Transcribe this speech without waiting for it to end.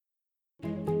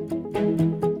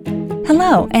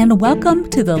Hello, and welcome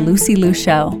to the Lucy Liu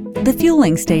Show, the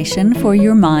fueling station for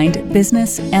your mind,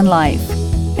 business, and life.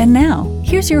 And now,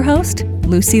 here's your host,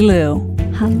 Lucy Liu.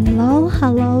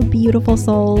 Hello, beautiful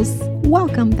souls.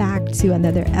 Welcome back to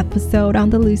another episode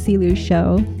on the Lucy Liu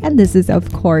Show. And this is,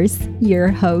 of course, your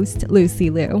host, Lucy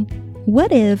Liu.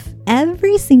 What if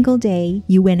every single day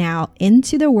you went out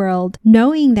into the world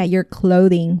knowing that your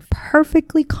clothing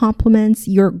perfectly complements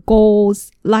your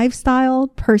goals, lifestyle,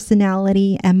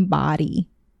 personality, and body?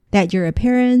 That your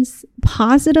appearance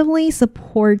positively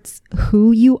supports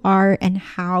who you are and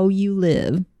how you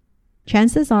live?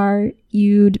 Chances are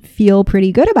you'd feel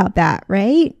pretty good about that,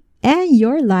 right? And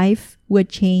your life would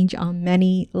change on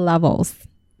many levels.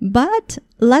 But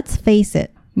let's face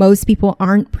it. Most people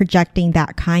aren't projecting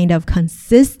that kind of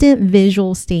consistent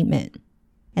visual statement.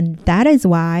 And that is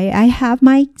why I have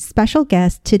my special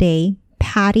guest today,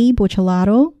 Patty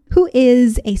Buccellato, who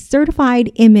is a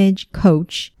certified image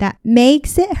coach that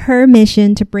makes it her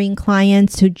mission to bring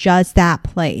clients to just that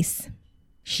place.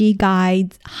 She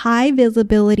guides high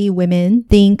visibility women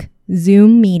think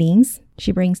Zoom meetings.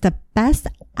 She brings the best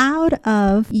out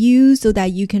of you so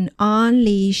that you can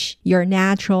unleash your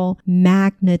natural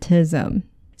magnetism.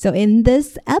 So in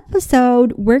this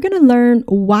episode, we're going to learn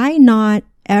why not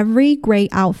every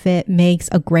great outfit makes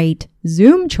a great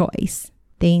Zoom choice,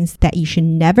 things that you should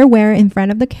never wear in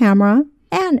front of the camera,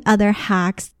 and other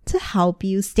hacks to help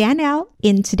you stand out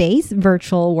in today's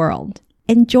virtual world.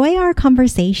 Enjoy our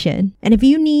conversation. And if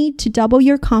you need to double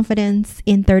your confidence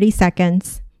in 30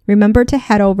 seconds, remember to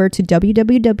head over to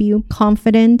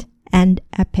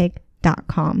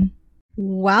www.confidentandepic.com.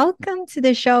 Welcome to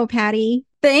the show, Patty.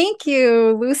 Thank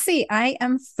you, Lucy. I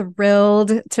am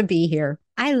thrilled to be here.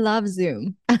 I love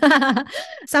Zoom.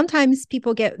 Sometimes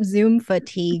people get Zoom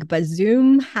fatigue, but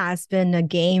Zoom has been a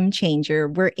game changer.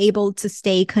 We're able to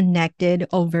stay connected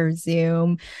over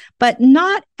Zoom, but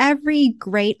not every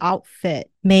great outfit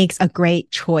makes a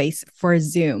great choice for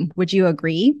Zoom. Would you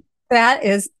agree? That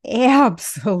is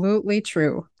absolutely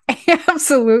true.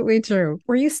 Absolutely true.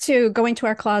 We're used to going to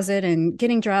our closet and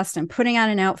getting dressed and putting on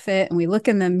an outfit, and we look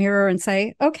in the mirror and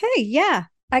say, okay, yeah,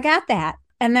 I got that.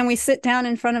 And then we sit down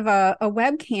in front of a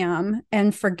webcam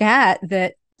and forget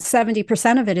that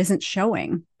 70% of it isn't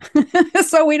showing.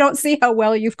 So we don't see how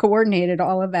well you've coordinated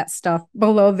all of that stuff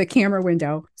below the camera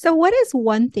window. So what is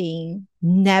one thing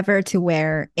never to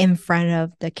wear in front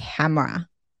of the camera?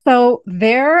 So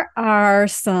there are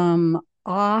some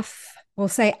we'll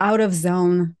say out of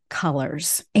zone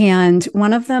colors. And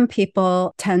one of them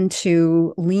people tend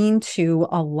to lean to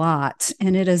a lot.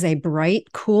 And it is a bright,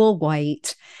 cool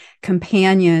white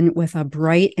companion with a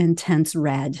bright, intense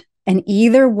red. And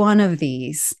either one of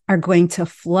these are going to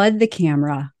flood the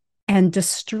camera and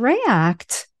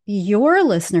distract your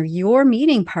listener, your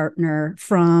meeting partner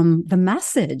from the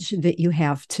message that you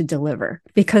have to deliver,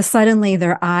 because suddenly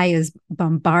their eye is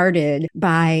bombarded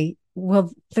by,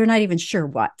 well, they're not even sure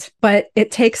what, but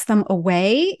it takes them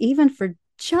away even for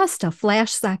just a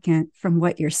flash second from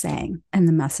what you're saying and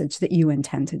the message that you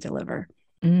intend to deliver.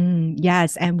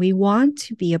 Yes. And we want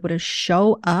to be able to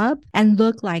show up and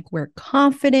look like we're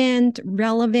confident,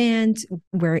 relevant,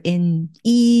 we're in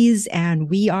ease, and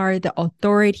we are the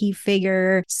authority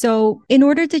figure. So in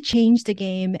order to change the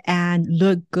game and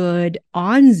look good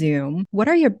on Zoom, what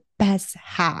are your best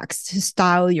hacks to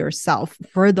style yourself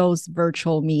for those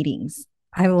virtual meetings?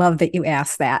 I love that you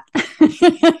asked that.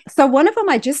 So one of them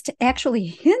I just actually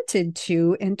hinted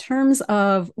to in terms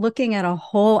of looking at a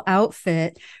whole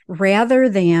outfit rather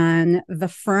than the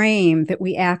frame that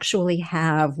we actually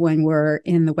have when we're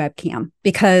in the webcam.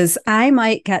 Because I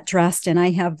might get dressed and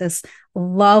I have this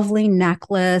lovely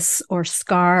necklace or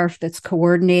scarf that's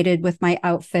coordinated with my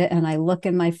outfit, and I look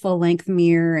in my full length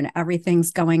mirror and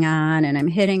everything's going on and I'm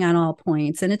hitting on all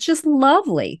points and it's just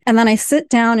lovely. And then I sit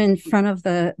down in front of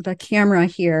the camera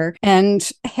here and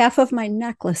half of my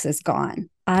necklace is gone,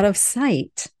 out of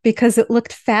sight, because it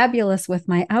looked fabulous with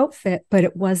my outfit, but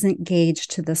it wasn't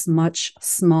gauged to this much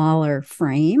smaller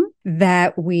frame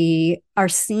that we are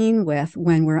seen with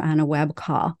when we're on a web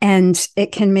call. And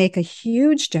it can make a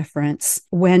huge difference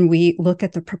when we look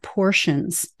at the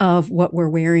proportions of what we're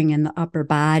wearing in the upper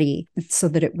body so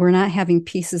that we're not having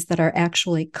pieces that are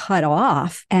actually cut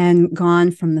off and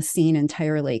gone from the scene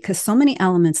entirely. Because so many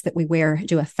elements that we wear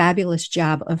do a fabulous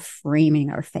job of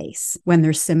framing our face when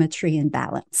there's symmetry and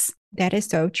balance. That is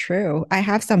so true. I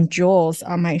have some jewels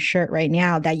on my shirt right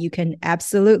now that you can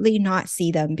absolutely not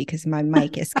see them because my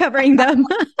mic is covering them.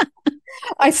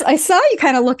 I saw you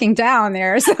kind of looking down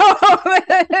there. So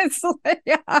it's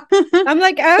yeah. I'm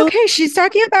like, okay, she's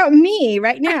talking about me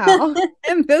right now.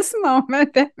 In this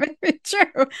moment, that may be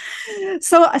true.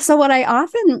 So what I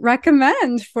often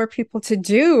recommend for people to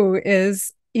do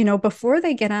is, before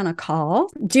they get on a call,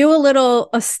 do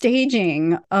a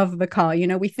staging of the call.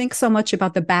 We think so much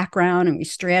about the background and we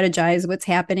strategize what's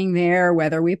happening there,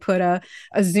 whether we put a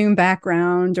Zoom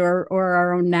background or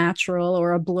our own natural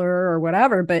or a blur or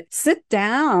whatever, but sit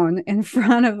down in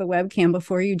front of the webcam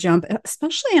before you jump,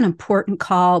 especially an important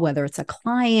call, whether it's a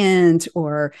client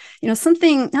or,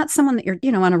 something, not someone that you're,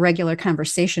 on a regular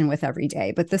conversation with every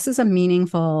day, but this is a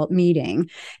meaningful meeting,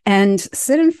 and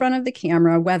sit in front of the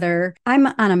camera, whether I'm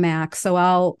on a Mac, so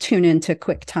I'll tune into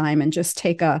QuickTime and just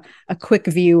take a quick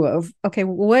view of, okay,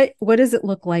 what does it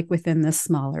look like within this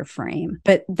smaller frame?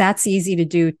 But that's easy to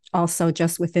do also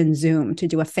just within Zoom, to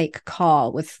do a fake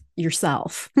call with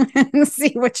yourself and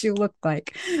see what you look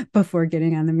like before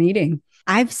getting on the meeting.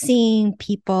 I've seen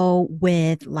people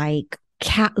with like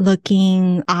cat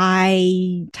looking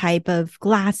eye type of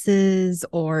glasses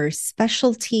or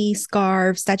specialty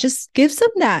scarves that just gives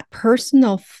them that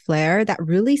personal flair that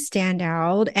really stand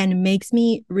out and makes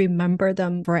me remember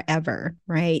them forever,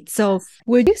 right? So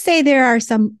would you say there are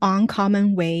some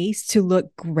uncommon ways to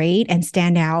look great and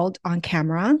stand out on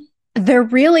camera? There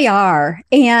really are.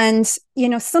 And,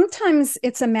 sometimes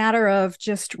it's a matter of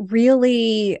just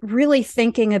really, really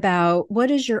thinking about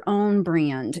what is your own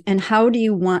brand and how do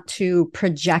you want to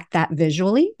project that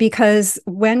visually? Because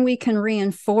when we can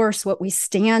reinforce what we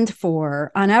stand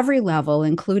for on every level,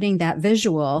 including that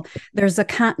visual, there's a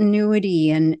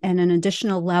continuity and an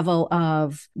additional level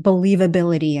of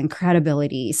believability and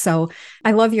credibility. So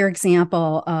I love your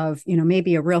example of,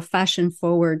 maybe a real fashion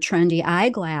forward, trendy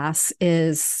eyeglass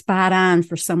is spot on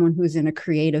for someone who's in a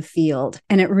creative field.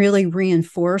 And it really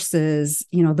reinforces,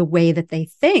 the way that they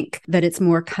think, that it's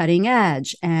more cutting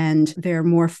edge and they're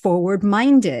more forward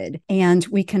minded. And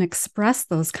we can express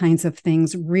those kinds of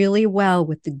things really well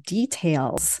with the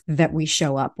details that we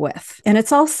show up with. And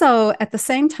it's also at the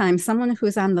same time, someone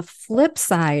who's on the flip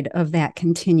side of that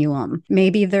continuum.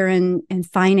 Maybe they're in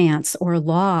finance or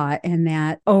law, and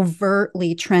that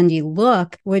overtly trendy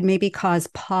look would maybe cause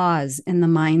pause in the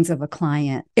minds of a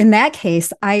client. In that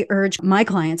case, I urge my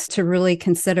clients to really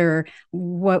consider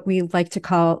what we like to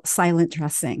call silent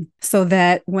dressing, so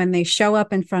that when they show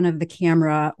up in front of the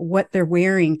camera, what they're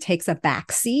wearing takes a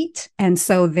back seat. And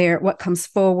so what comes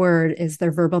forward is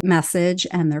their verbal message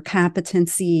and their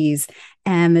competencies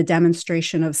and the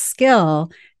demonstration of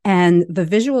skill. And the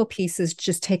visual pieces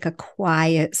just take a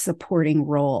quiet supporting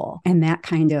role in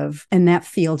that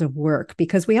field of work,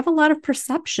 because we have a lot of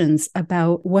perceptions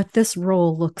about what this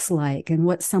role looks like and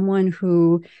what someone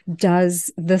who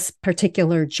does this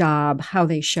particular job, how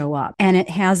they show up. And it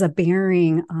has a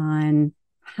bearing on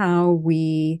how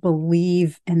we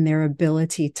believe in their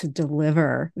ability to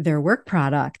deliver their work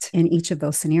product in each of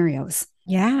those scenarios.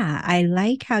 Yeah, I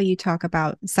like how you talk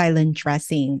about silent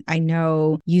dressing. I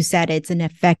know you said it's an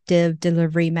effective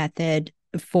delivery method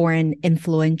for an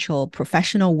influential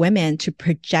professional women to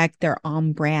project their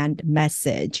on brand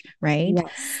message, right?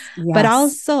 Yes. But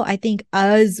also, I think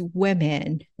as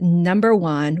women, number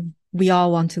one, we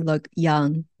all want to look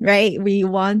young, right? We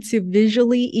want to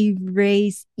visually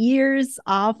erase years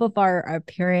off of our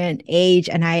apparent age.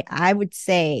 And I would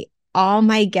say all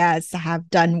my guests have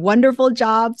done wonderful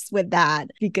jobs with that,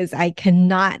 because I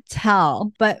cannot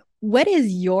tell. But what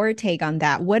is your take on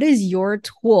that? What is your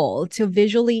tool to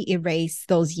visually erase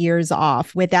those years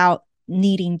off without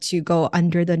needing to go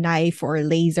under the knife or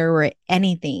laser or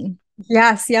anything?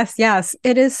 Yes.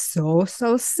 It is so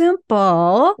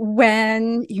simple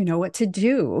when you know what to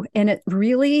do. And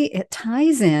it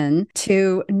ties in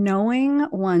to knowing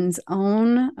one's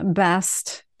own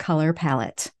best color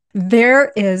palette.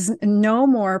 There is no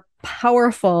more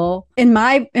powerful in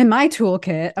my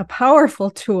toolkit, a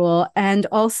powerful tool, and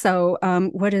also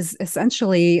what is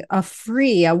essentially a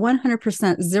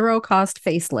 100% zero cost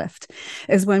facelift,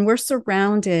 is when we're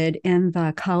surrounded in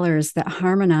the colors that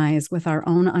harmonize with our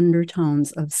own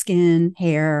undertones of skin,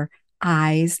 hair,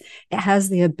 eyes. It has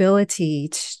the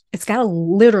ability it's got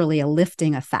literally a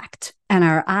lifting effect. And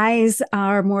our eyes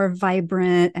are more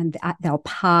vibrant and they'll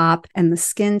pop, and the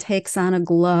skin takes on a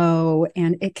glow.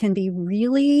 And it can be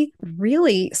really,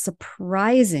 really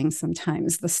surprising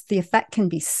sometimes. The effect can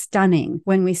be stunning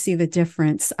when we see the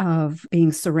difference of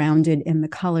being surrounded in the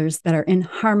colors that are in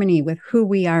harmony with who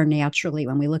we are naturally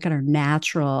when we look at our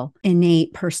natural,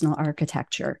 innate personal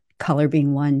architecture, color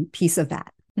being one piece of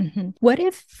that. Mm-hmm. What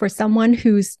if for someone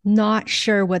who's not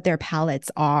sure what their palettes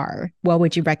are, what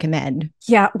would you recommend?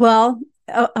 Yeah, well,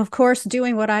 of course,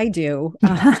 doing what I do,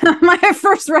 my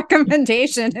first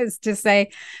recommendation is to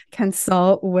say,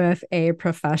 consult with a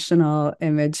professional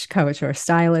image coach or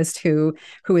stylist who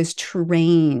is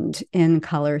trained in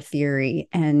color theory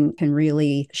and can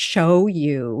really show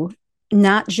you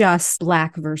not just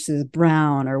black versus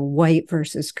brown or white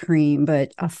versus cream,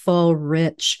 but a full,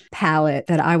 rich palette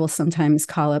that I will sometimes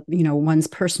call it, one's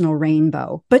personal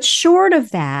rainbow. But short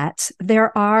of that,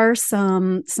 there are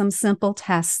some simple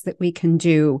tests that we can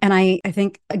do. And I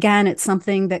think, again, it's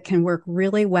something that can work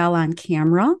really well on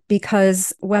camera,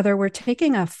 because whether we're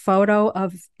taking a photo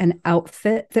of an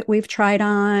outfit that we've tried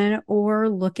on or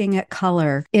looking at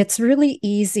color, it's really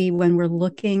easy when we're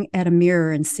looking at a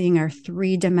mirror and seeing our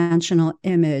three-dimensional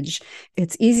image.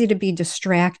 It's easy to be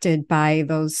distracted by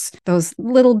those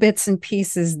little bits and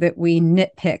pieces that we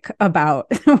nitpick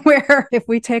about, where if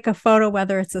we take a photo,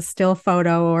 whether it's a still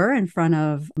photo or in front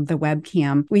of the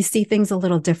webcam, we see things a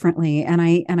little differently. And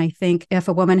I think if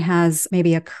a woman has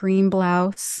maybe a cream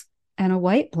blouse and a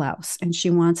white blouse, and she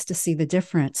wants to see the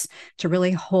difference, to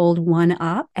really hold one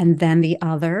up and then the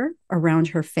other around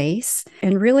her face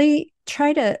and really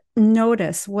try to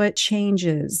notice what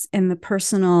changes in the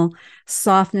personal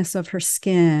softness of her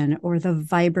skin or the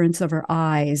vibrance of her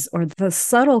eyes or the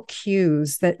subtle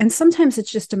cues that, and sometimes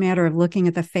it's just a matter of looking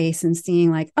at the face and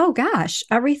seeing like, oh gosh,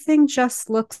 everything just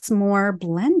looks more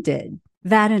blended.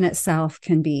 That in itself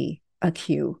can be a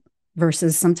cue.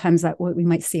 Versus sometimes that what we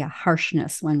might see a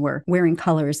harshness when we're wearing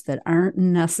colors that aren't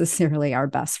necessarily our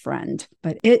best friend,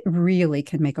 but it really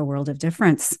can make a world of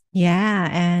difference. Yeah.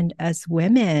 And as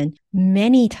women,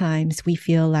 many times we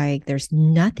feel like there's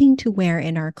nothing to wear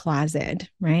in our closet,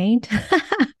 right?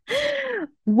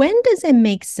 When does it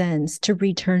make sense to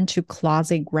return to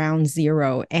closet ground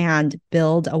zero and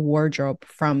build a wardrobe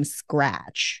from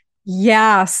scratch?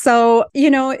 Yeah. So,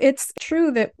 it's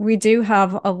true that we do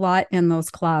have a lot in those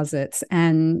closets.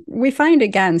 And we find,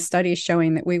 again, studies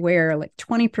showing that we wear like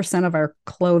 20% of our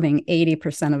clothing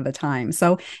 80% of the time.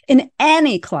 So in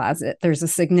any closet, there's a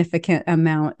significant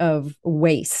amount of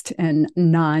waste and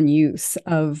non-use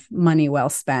of money well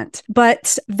spent.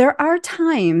 But there are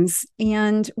times,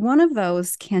 and one of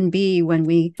those can be when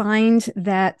we find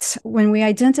that when we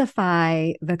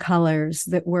identify the colors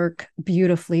that work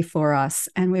beautifully for us,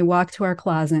 and we walk to our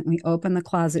closet, we open the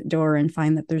closet door and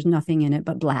find that there's nothing in it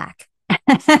but black.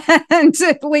 And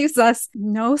it leaves us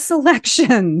no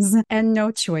selections and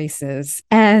no choices.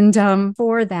 And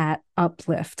for that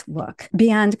uplift look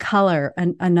beyond color,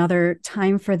 and another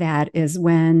time for that is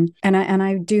when, and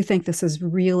I do think this is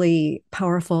really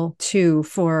powerful too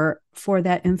for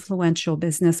that influential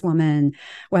businesswoman,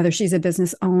 whether she's a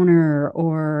business owner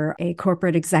or a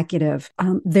corporate executive,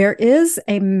 there is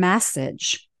a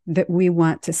message that we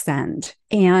want to send.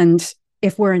 And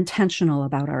if we're intentional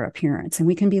about our appearance, and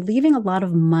we can be leaving a lot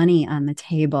of money on the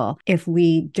table if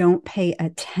we don't pay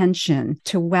attention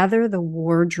to whether the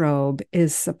wardrobe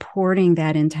is supporting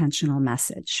that intentional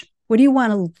message. What do you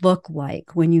want to look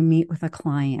like when you meet with a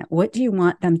client? What do you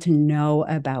want them to know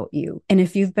about you? And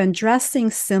if you've been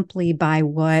dressing simply by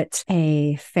what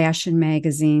a fashion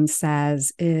magazine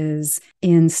says is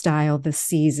in style this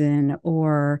season,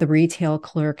 or the retail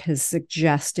clerk has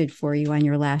suggested for you on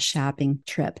your last shopping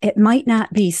trip, it might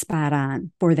not be spot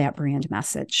on for that brand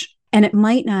message. And it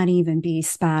might not even be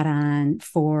spot on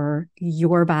for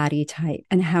your body type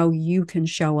and how you can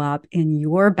show up in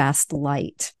your best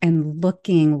light and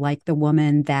looking like the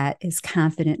woman that is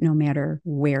confident no matter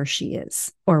where she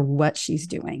is or what she's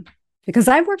doing. Because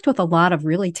I've worked with a lot of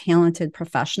really talented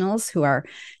professionals who are,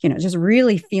 just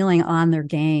really feeling on their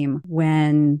game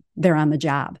when they're on the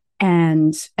job.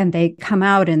 And they come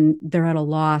out and they're at a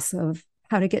loss of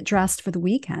how to get dressed for the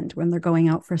weekend when they're going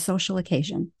out for a social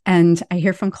occasion. And I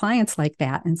hear from clients like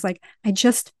that. And it's like,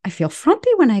 I feel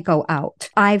frumpy when I go out.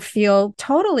 I feel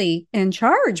totally in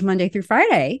charge Monday through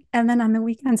Friday. And then on the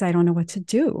weekends, I don't know what to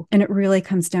do. And it really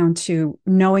comes down to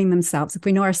knowing themselves. If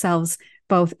we know ourselves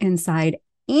both inside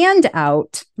and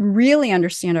out, really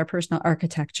understand our personal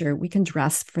architecture, we can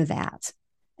dress for that.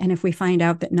 And if we find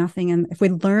out that if we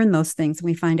learn those things and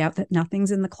we find out that nothing's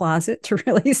in the closet to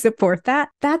really support that,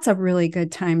 that's a really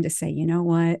good time to say, you know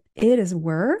what, it is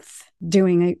worth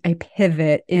doing a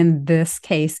pivot in this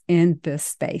case, in this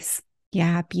space.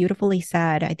 Yeah, beautifully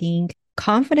said. I think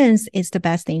confidence is the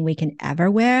best thing we can ever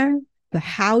wear. But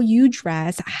how you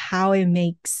dress, how it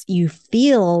makes you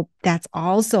feel, that's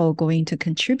also going to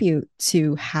contribute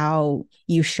to how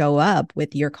you show up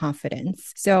with your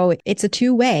confidence. So it's a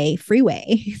two-way freeway.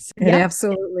 It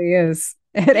absolutely is.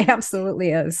 It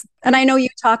absolutely is. And I know you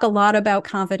talk a lot about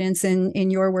confidence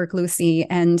in your work, Lucy,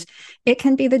 and it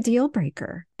can be the deal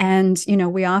breaker. And,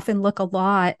 we often look a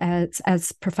lot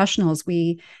as professionals,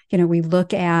 we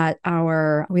look at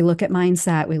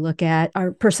mindset, we look at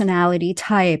our personality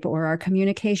type or our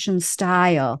communication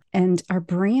style, and our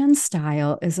brand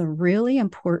style is a really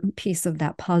important piece of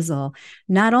that puzzle,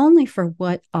 not only for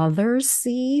what others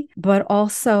see, but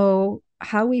also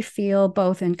how we feel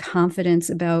both in confidence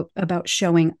about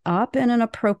showing up in an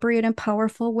appropriate and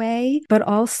powerful way, but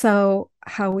also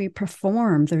how we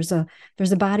perform. There's a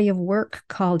body of work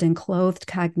called Enclothed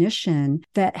Cognition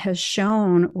that has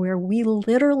shown where we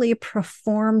literally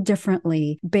perform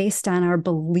differently based on our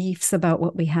beliefs about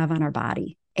what we have on our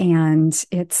body. And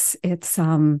it's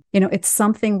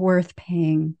something worth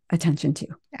paying attention to.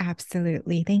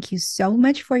 Absolutely. Thank you so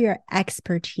much for your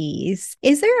expertise.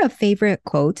 Is there a favorite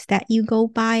quote that you go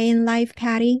by in life,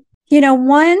 Patty?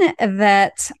 One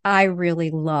that I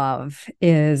really love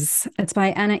it's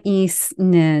by Anais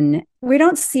Nin. We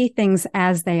don't see things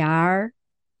as they are.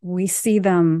 We see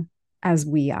them as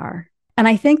we are. And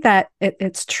I think that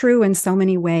it's true in so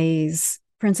many ways.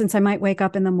 For instance, I might wake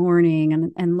up in the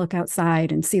morning and look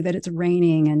outside and see that it's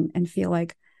raining and feel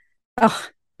like, oh,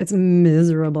 it's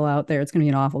miserable out there. It's going to be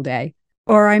an awful day.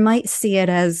 Or I might see it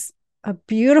as a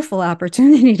beautiful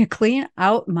opportunity to clean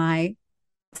out my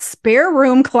spare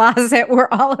room closet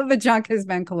where all of the junk has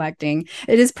been collecting.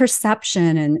 It is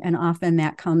perception, and often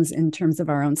that comes in terms of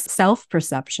our own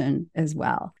self-perception as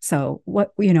well. So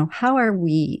how are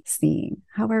we seeing?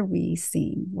 How are we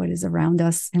seeing what is around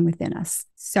us and within us?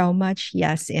 So much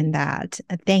yes in that.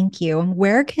 Thank you.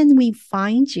 Where can we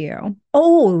find you?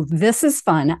 Oh, this is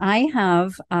fun. I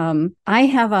have a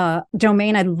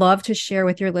domain I'd love to share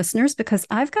with your listeners because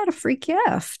I've got a free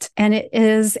gift. And it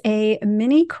is a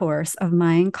mini course of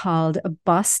mine called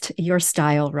Bust Your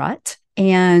Style Rut.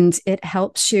 And it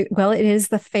helps you, it is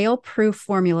the fail-proof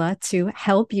formula to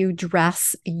help you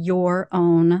dress your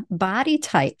own body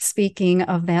type. Speaking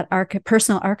of that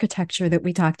personal architecture that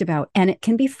we talked about, and it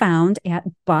can be found at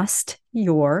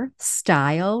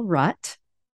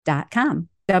bustyourstylerut.com.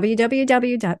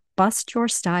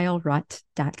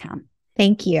 www.bustyourstylerut.com.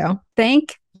 Thank you.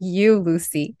 Thank you,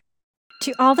 Lucy.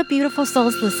 To all the beautiful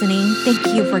souls listening, thank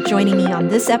you for joining me on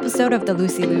this episode of The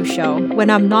Lucy Liu Show.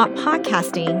 When I'm not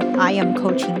podcasting, I am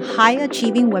coaching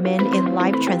high-achieving women in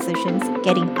life transitions,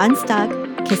 getting unstuck,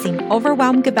 kissing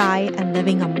overwhelm goodbye, and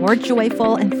living a more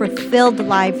joyful and fulfilled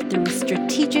life through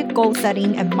strategic goal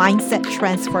setting and mindset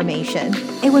transformation.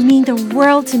 It would mean the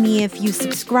world to me if you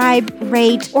subscribe,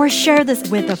 rate, or share this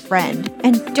with a friend.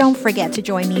 And don't forget to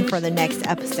join me for the next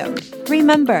episode.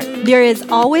 Remember, there is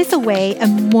always a way,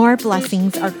 and more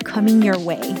blessings are coming your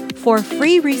way. For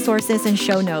free resources and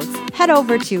show notes, head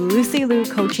over to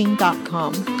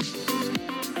lucyliucoaching.com.